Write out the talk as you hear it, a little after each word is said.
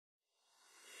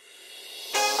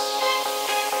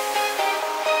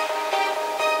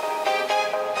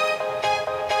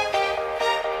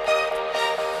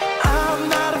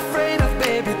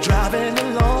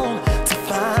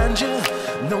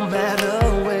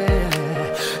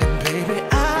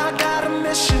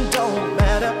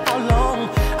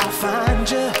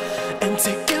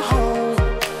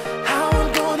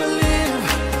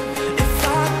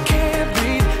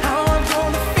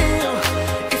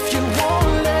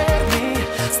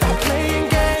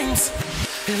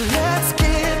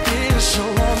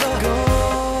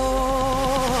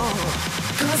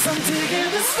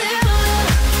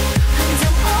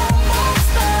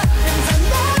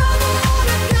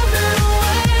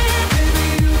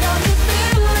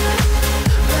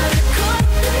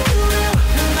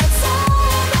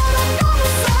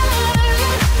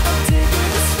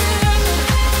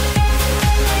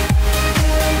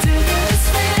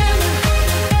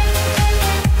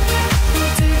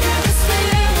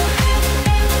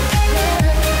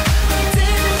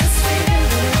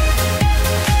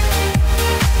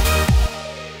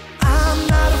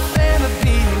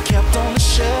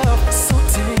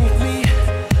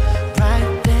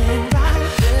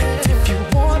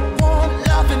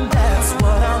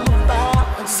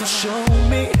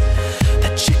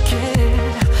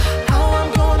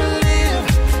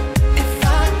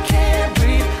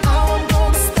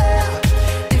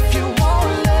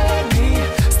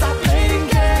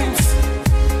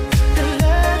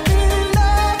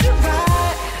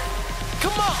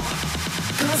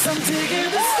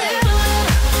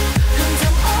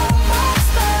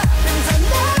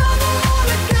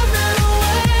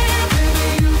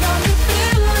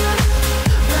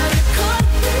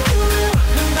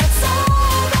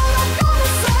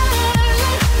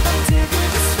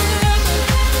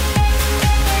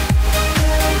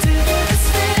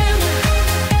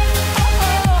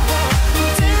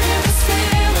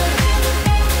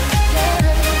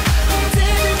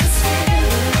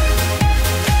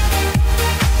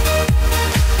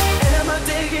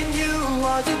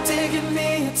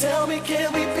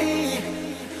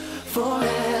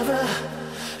forever.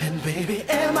 And baby,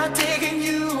 am I digging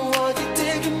you or you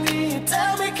digging me?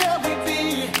 Tell me, can we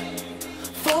be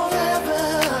forever?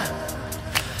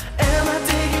 Am I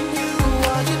digging you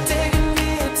or you digging me?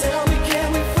 Tell me, can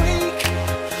we freak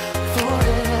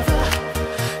forever?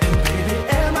 And baby,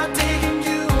 am I digging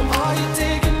you or you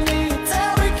digging me?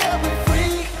 Tell me, can we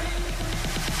freak?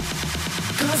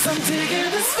 'Cause I'm digging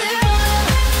this feeling.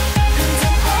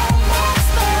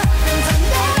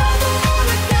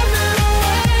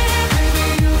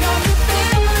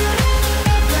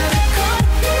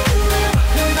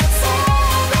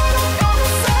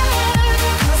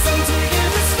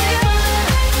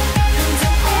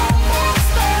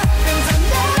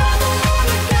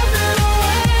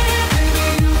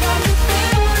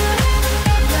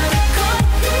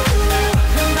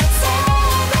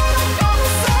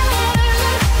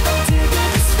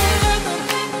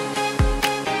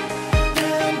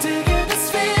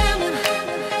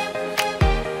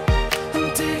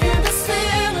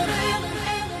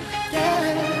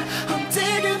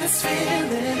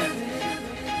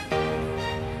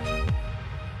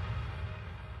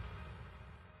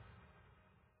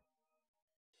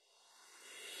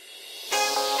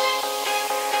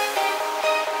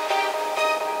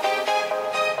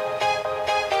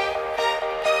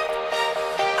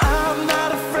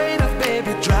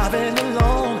 Driving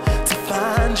alone to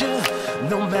find you,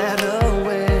 no matter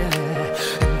where.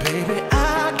 And baby,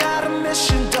 I got a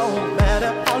mission, don't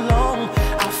matter how long.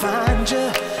 I'll find you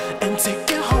and take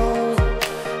you home.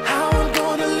 How I'm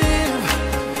gonna live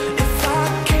if I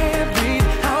can't breathe?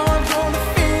 How I'm gonna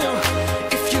feel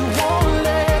if you won't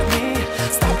let me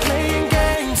stop playing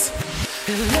games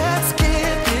and let